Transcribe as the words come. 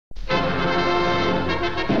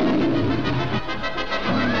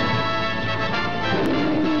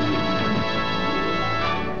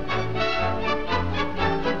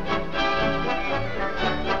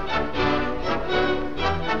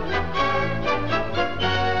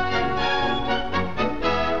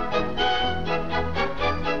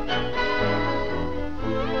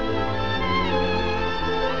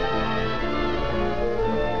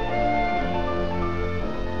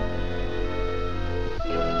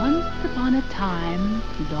a time,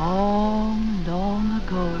 long, long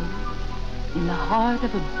ago, in the heart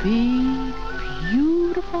of a big,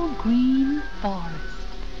 beautiful green forest,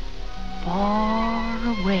 far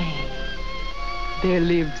away, there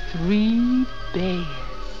lived 3 bears,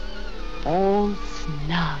 all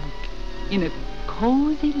snug in a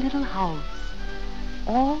cozy little house,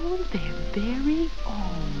 all their very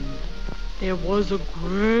own. There was a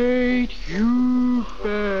great, huge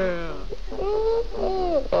bear who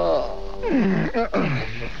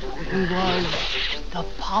was the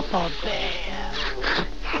Papa Bear.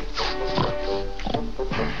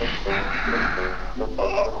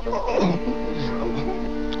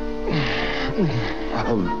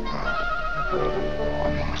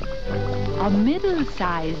 A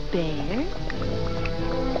middle-sized bear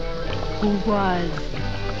who was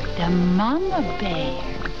the Mama Bear.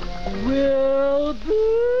 Wilbur.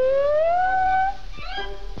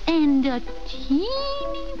 And a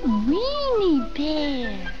teeny weeny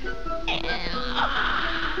bear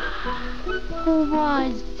who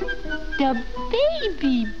was the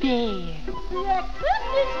baby bear. Breakfast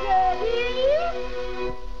is ready.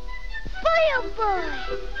 Fire boy.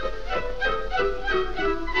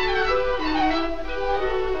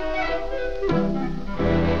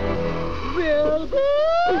 Wilbur.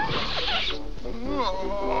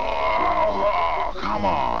 Come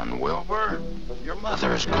on, Wilbur. Your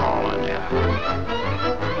mother's calling you.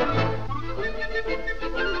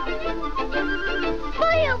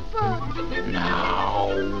 Wilbur. Now,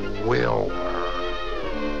 Wilbur.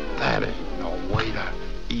 That ain't no way to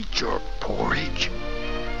eat your porridge.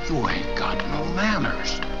 You ain't got no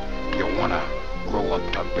manners. You want to grow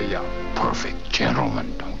up to be a perfect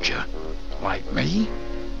gentleman, don't you? Like me?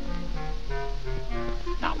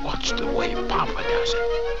 Now, what's the way Papa does it?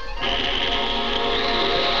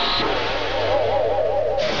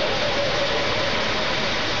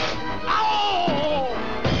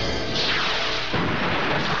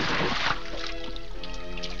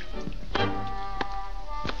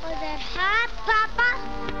 Was it hot, Papa?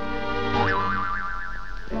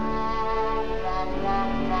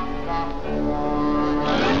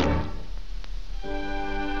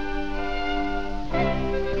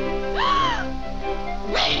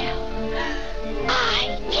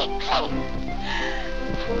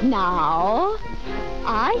 Now,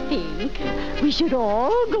 I think we should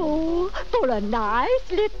all go for a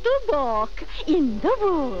nice little walk in the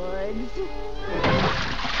woods.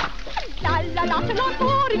 La la la la,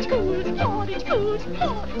 porridge cools, porridge cools,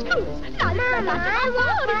 porridge cools. La la la la, I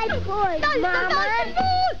want my porridge, Mama.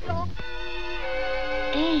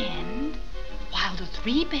 And while the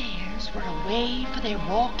 3 bears were away for their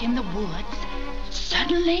walk in the woods,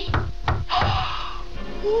 suddenly,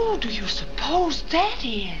 who do you suppose that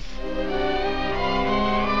is?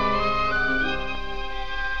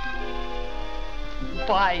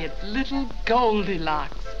 Why, it's little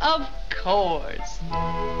Goldilocks, of course.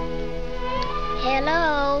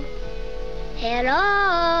 Hello.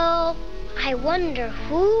 Hello. I wonder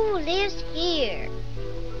who lives here.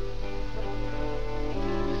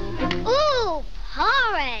 Ooh,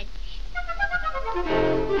 porridge.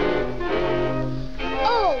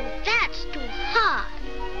 Oh, that's too hot.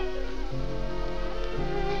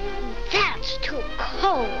 That's too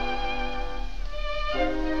cold.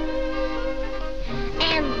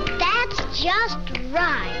 And that's just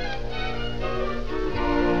right.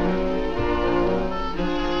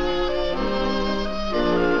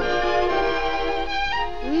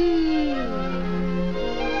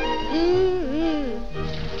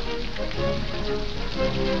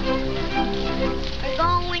 We're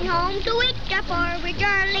going home to eat our porridge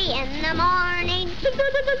early in the morning.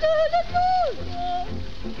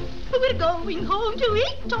 We're going home to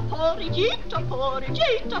eat our porridge, eat our porridge,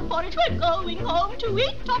 eat our porridge. We're going home to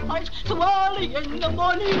eat our porridge so early in the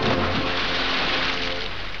morning.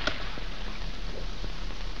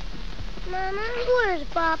 Mama, where's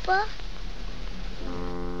Papa?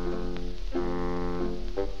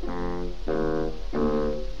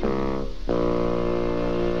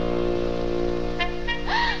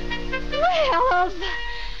 Well,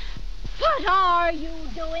 what are you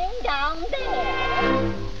doing down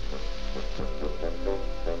there?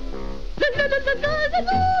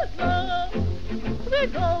 We're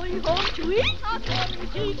going home to eat our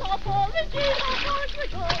porridge, eat our porridge, eat our porridge. We're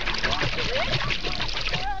going home to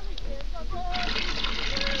eat our porridge,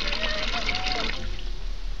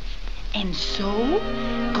 And so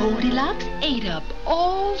Goldilocks ate up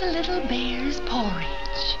all the little bears'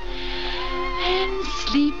 porridge and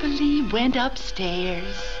sleepily went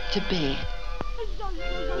upstairs to bed.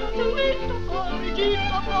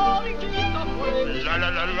 La la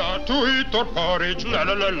la la, to eat the porridge, la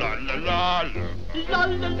la la la la la. La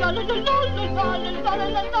la la la la la la la la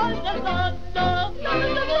la la la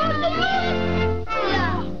la la.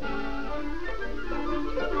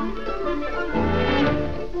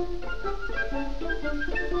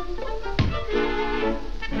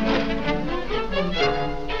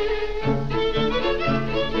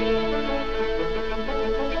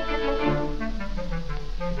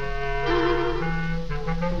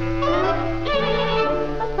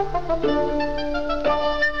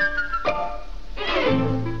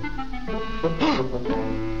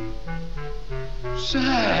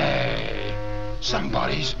 Say,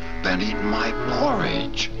 somebody's been eating my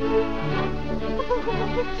porridge.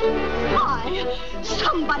 Why,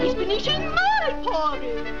 somebody's been eating my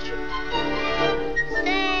porridge.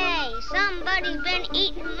 Say, somebody's been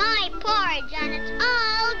eating my porridge and it's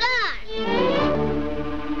all done.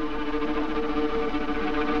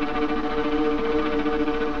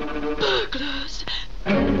 Burglars.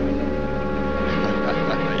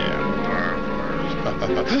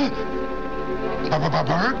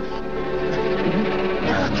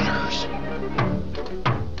 Yeah, burglars. Burglars.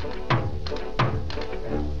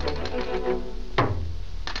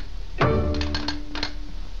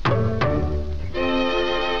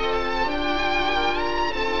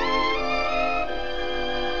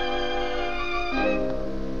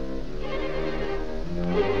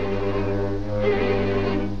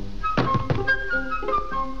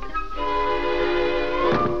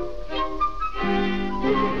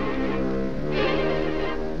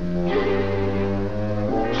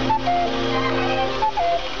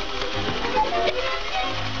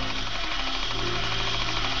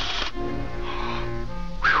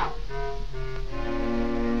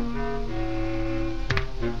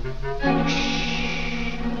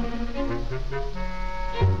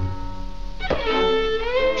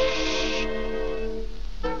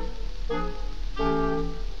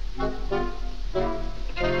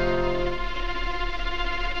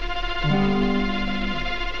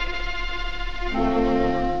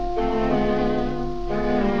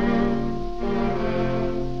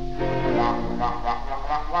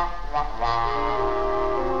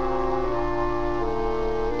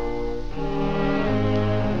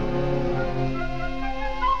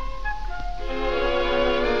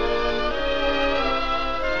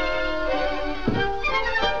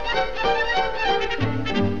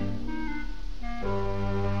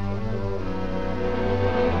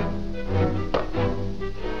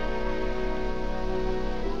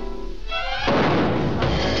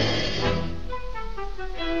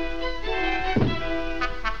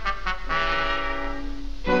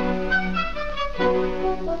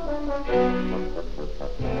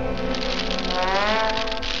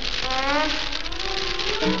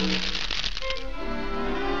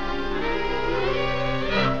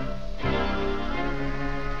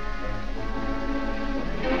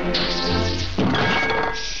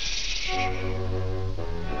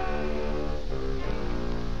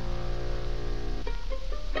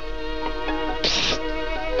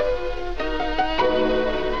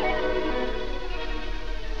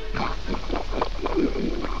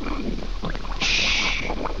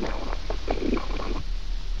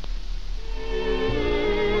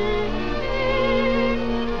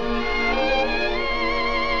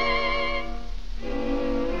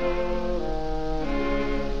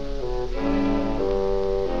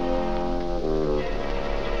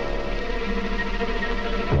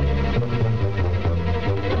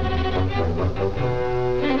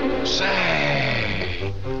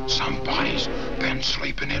 Say, somebody's been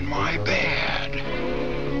sleeping in my bed.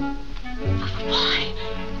 Why,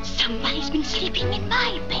 somebody's been sleeping in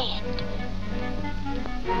my bed.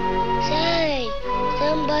 Say,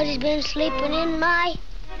 somebody's been sleeping in my...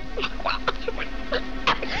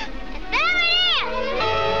 There it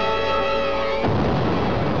is!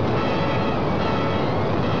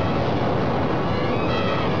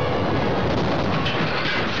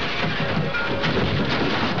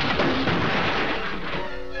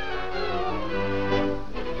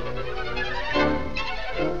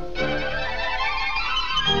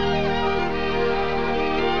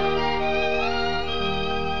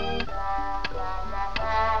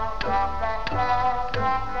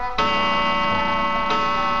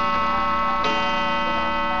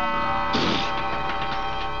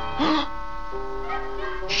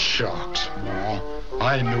 Shucks, Ma.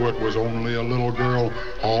 I knew it was only a little girl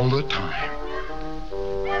all the time.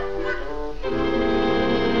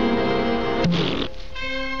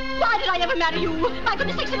 Why did I ever marry you? My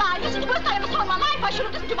goodness sakes alive, this is the worst I ever saw in my life. I should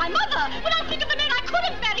have listened to my mother. When I think of the men I could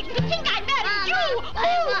have married, to think I married you.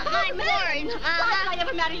 Why did I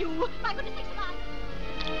ever marry you? My goodness sakes alive.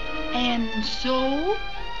 And so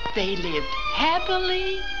they lived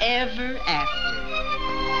happily ever after.